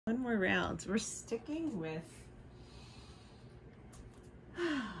one more round. We're sticking with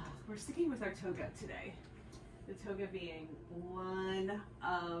our toga today. The toga being one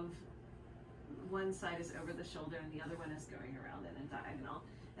side is over the shoulder and the other one is going around in a diagonal.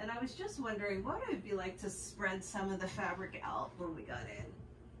 And I was just wondering what it would be like to spread some of the fabric out when we got in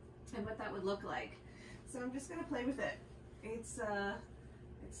and what that would look like. So I'm just gonna play with it. It's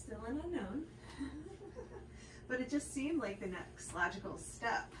still an unknown, but it just seemed like the next logical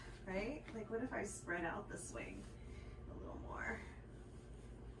step, right? Like what if I spread out the swing a little more?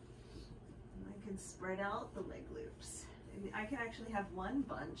 And I can spread out the leg loops. And I can actually have one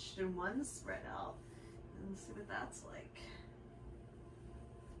bunched and one spread out. And see what that's like.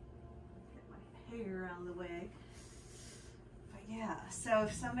 Get my hair out of the way. But yeah, so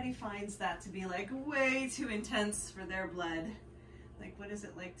if somebody finds that to be like way too intense for their blood, like what is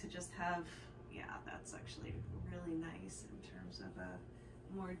it like to just have, yeah, that's actually really nice in terms of a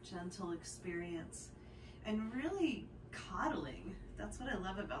more gentle experience. And really coddling. That's what I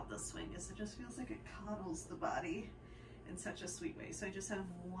love about this swing, is it just feels like it coddles the body in such a sweet way. So I just have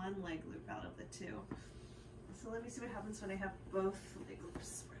one leg loop out of the two. So let me see what happens when I have both leg loops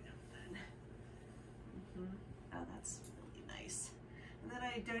spread out then. Oh, that's really nice. And then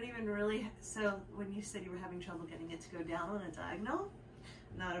I don't even really, so when you said you were having trouble getting it to go down on a diagonal,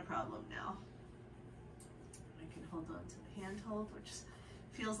 not a problem now. I can hold on to the handhold, which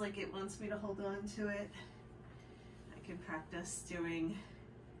feels like it wants me to hold on to it. I can practice doing,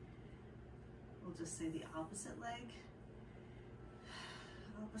 we'll just say the opposite leg.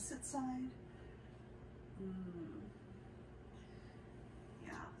 Opposite side.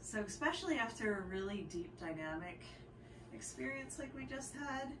 Yeah, so especially after a really deep dynamic experience like we just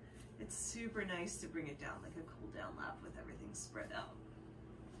had, it's super nice to bring it down like a cool down lap with everything spread out.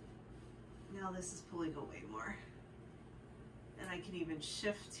 Now this is pulling away more. And I can even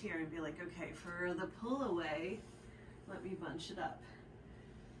shift here and be like, okay, for the pull away, let me bunch it up.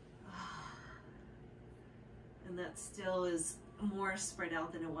 And that still is more spread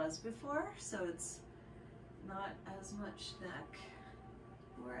out than it was before, so it's not as much neck,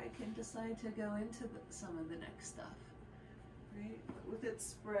 where I can decide to go into some of the neck stuff, right? But with it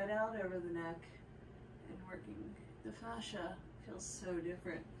spread out over the neck and working the fascia feels so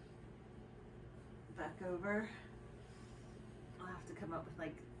different. Back over. I'll have to come up with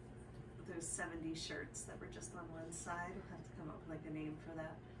like those 70s shirts that were just on one side. I'll have to come up with like a name for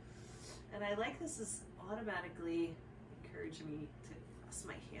that. And I like this is automatically encouraging me to press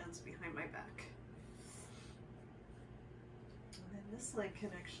my hands behind my back. And then this leg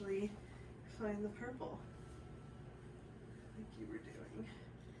can actually find the purple, like you were doing,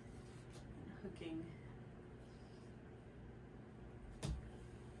 and hooking.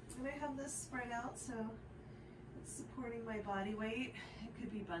 And I have this spread out, so it's supporting my body weight. It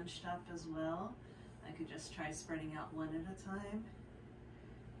could be bunched up as well. I could just try spreading out one at a time.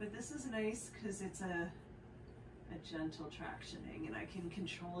 But this is nice because it's a gentle tractioning, and I can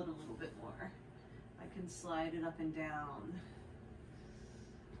control it a little bit more. I can slide it up and down.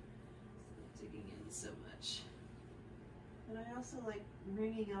 Digging in so much. And I also like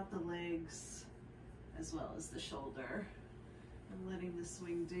wringing out the legs as well as the shoulder. I'm letting the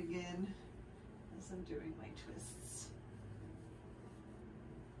swing dig in as I'm doing my twists.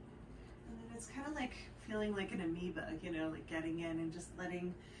 And then it's kind of like feeling like an amoeba, you know, like getting in and just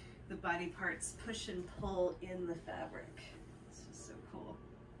letting the body parts push and pull in the fabric. It's just so cool.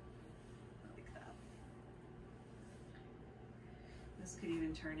 I like that. This could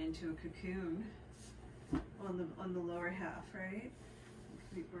even turn into a cocoon on the lower half, right? It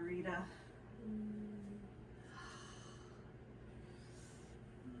could be burrito.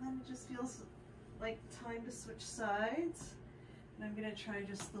 And then it just feels like time to switch sides. And I'm gonna try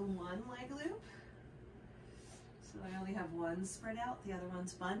just the one leg loop. So I only have one spread out, the other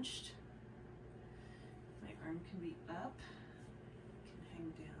one's bunched. My arm can be up, can hang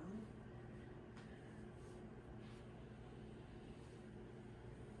down.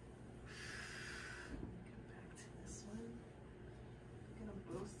 Go back to this one. Get them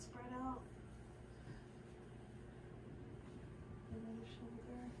both spread out. Another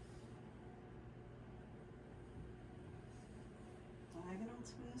shoulder. Diagonal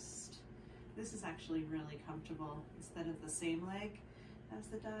twist. This is actually really comfortable instead of the same leg as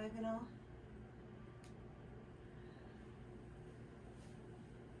the diagonal.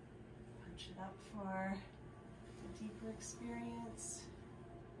 Punch it up for a deeper experience.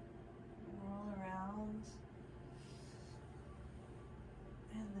 Roll around.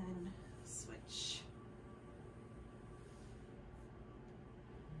 And then switch.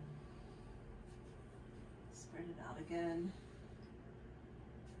 Spread it out again.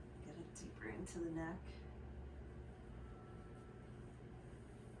 into the neck.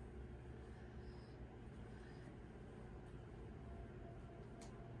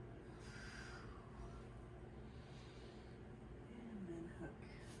 And then hook.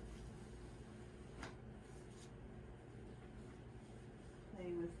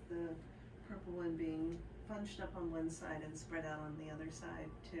 Play with the purple one being bunched up on one side and spread out on the other side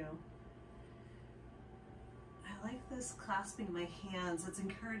too. I like this clasping my hands. It's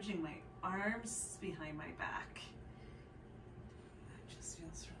encouraging my arms behind my back. It just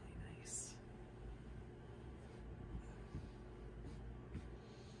feels really nice.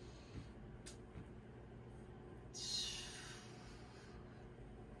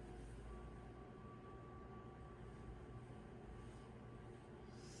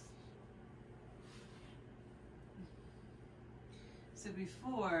 So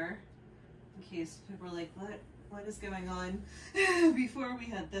before, in case people were like, what is going on? Before we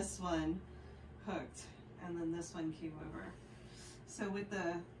had this one hooked and then this one came over. So with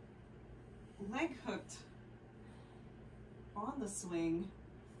the leg hooked on the swing,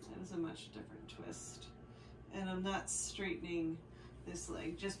 that is a much different twist. And I'm not straightening this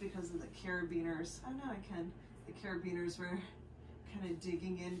leg just because of the carabiners. Oh no, I can. The carabiners were kind of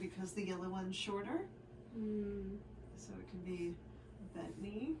digging in because the yellow one's shorter. So it can be a bent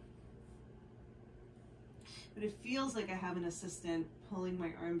knee. But it feels like I have an assistant pulling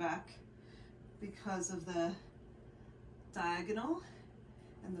my arm back because of the diagonal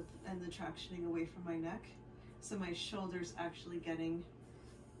and the tractioning away from my neck. So my shoulder's actually getting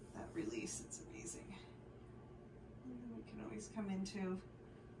that release. It's amazing. And then we can always come into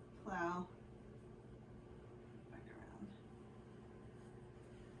plow back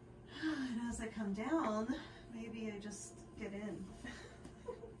around. And as I come down, maybe I just get in.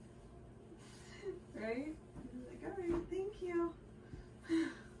 Right? Like, all right, thank you.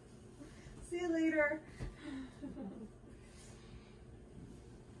 See you later.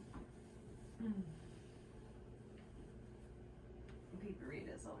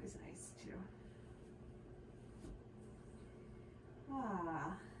 Paperita is always nice too.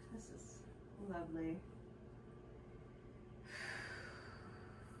 Ah, this is lovely.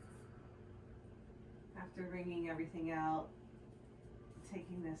 After wringing everything out,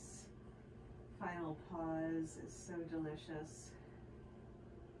 taking this final pause is so delicious,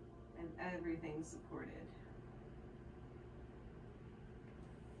 and everything's supported.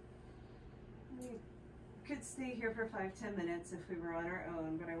 We could stay here for 5-10 minutes if we were on our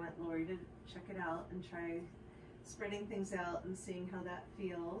own, but I want Lori to check it out and try spreading things out and seeing how that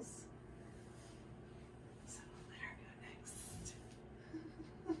feels. So I'll let her go next.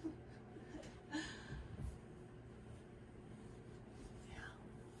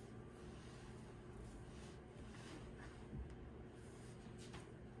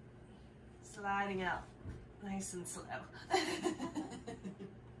 Sliding out nice and slow.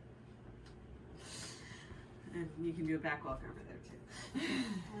 And you can do a back walk over there too.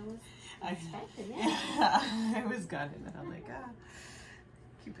 I was expecting it. I was gunning and I'm like,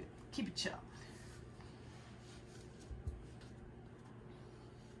 keep it chill.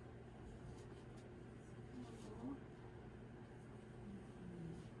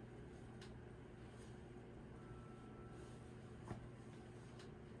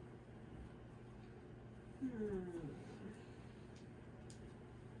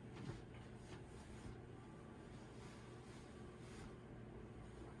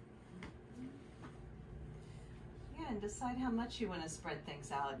 And decide how much you want to spread things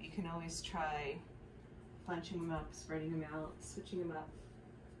out. You can always try bunching them up, spreading them out, switching them up.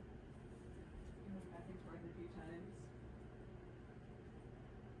 Going back and forth a few times.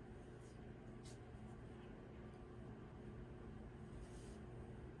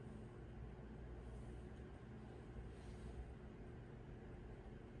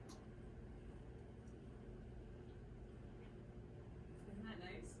 Isn't that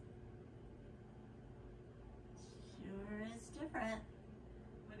nice? Different.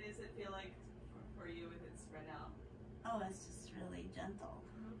 What does it feel like for you with it spread out? Oh, it's just really gentle.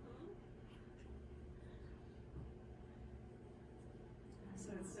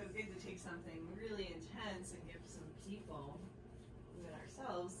 So it's so good to take something really intense and give some people, even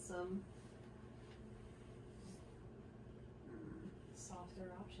ourselves, some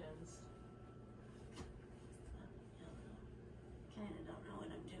softer options. Kind of don't know what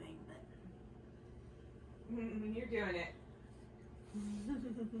I'm doing, but You're doing it.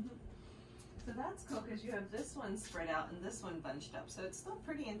 So that's cool because you have this one spread out and this one bunched up. So it's still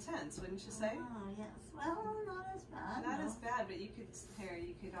pretty intense, wouldn't you say? oh yes. Well, not as bad. Not no. as bad, but you could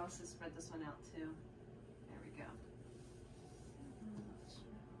also spread this one out too. There we go.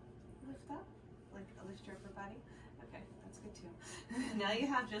 Lift up. your upper body? Okay, that's good too. Now you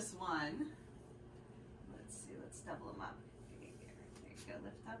have just one. Let's see, let's double them up. There you go,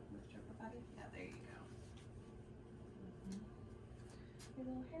 lift up, lift your upper body. Yeah, there you go.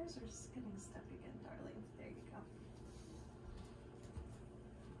 Your little hairs are just getting stuck again, darling. There you go.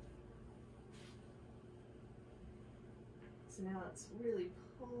 So now it's really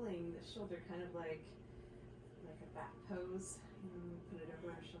pulling the shoulder, kind of like a back pose. Put it over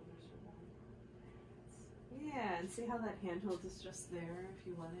our shoulders for that. Yeah, and see how that handhold is just there if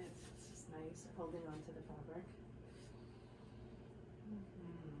you want it. It's just nice, holding onto the fabric.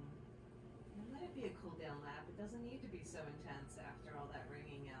 And let it be a cool down lap. It doesn't need to be so intense after all that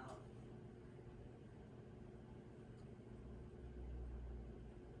wringing out.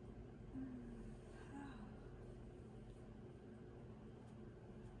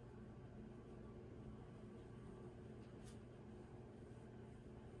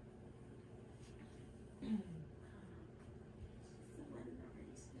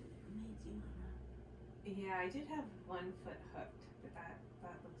 Yeah, I did have one foot hooked, but that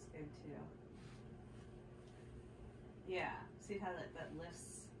looks good too. Yeah, see how that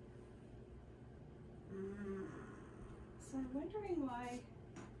lifts? So I'm wondering why.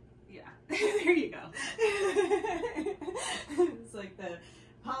 Yeah, there you go. It's like the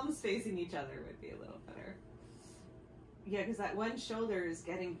palms facing each other would be a little better. Yeah, because that one shoulder is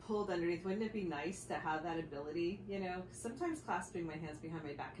getting pulled underneath. Wouldn't it be nice to have that ability, you know? Sometimes clasping my hands behind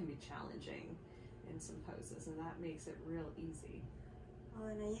my back can be challenging in some poses, and that makes it real easy. Well,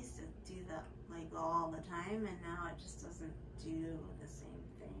 and I used to do that like all the time, and now it just doesn't do the same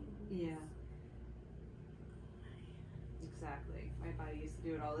thing. Yeah. Exactly. My body used to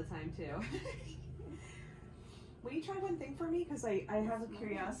do it all the time too. Will you try one thing for me? Because I have a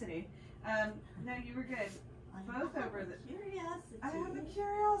curiosity. No, you were good. Both over the curiosity. I have a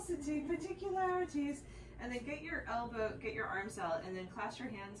curiosity, particularities. And then get your elbow, get your arms out, and then clasp your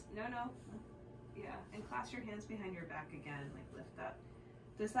hands. No. Yeah, and clasp your hands behind your back again, like lift up.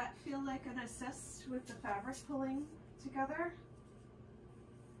 Does that feel like an assist with the fabric pulling together?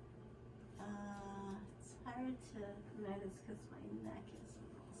 It's hard to notice because my neck is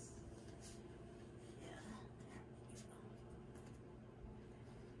almost, yeah,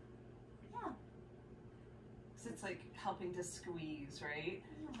 yeah. So it's like helping to squeeze, right?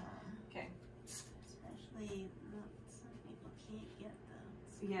 Yeah. Okay. Especially some people can't get the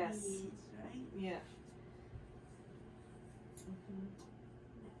squeeze, Yes. right? Yeah.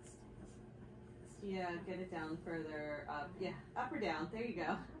 Yeah, get it down further up. Yeah, up or down. There you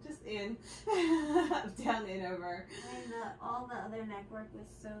go. Just in, up, down, in, over. And all the other neck work was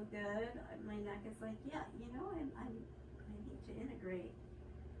so good. My neck is like, yeah, you know, I need to integrate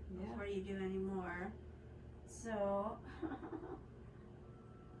before you do any more. So, so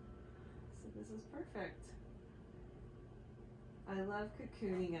this is perfect. I love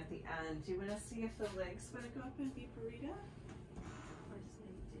cocooning at the end. Do you want to see if the legs want to go up and be burrito? Of course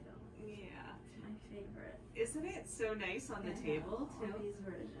they do. Yeah. It's my favorite. Isn't it so nice on the table too? All these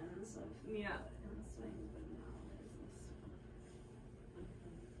versions of yeah. in the swing, but now there's this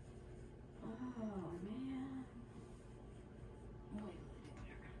one. Oh man.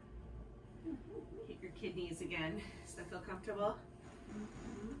 Hit your kidneys again. Does that feel comfortable?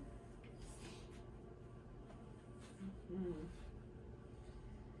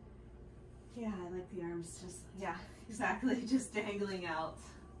 Yeah, I like the arms just, yeah, exactly, just dangling out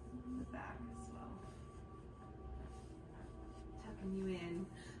the back as well. Tucking you in.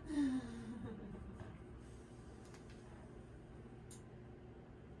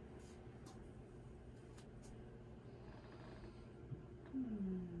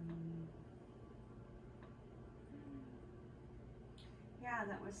 Yeah,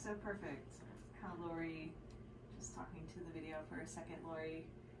 that was so perfect. How Lori, just talking to the video for a second, Lori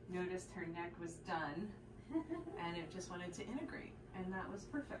noticed her neck was done and it just wanted to integrate, and that was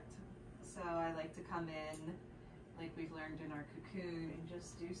perfect. So I like to come in like we've learned in our cocoon and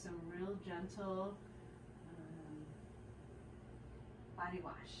just do some real gentle body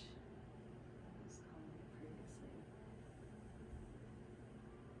wash. I was calling it previously.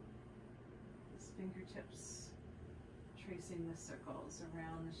 These fingertips tracing the circles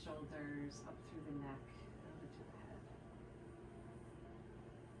around the shoulders, up through the neck.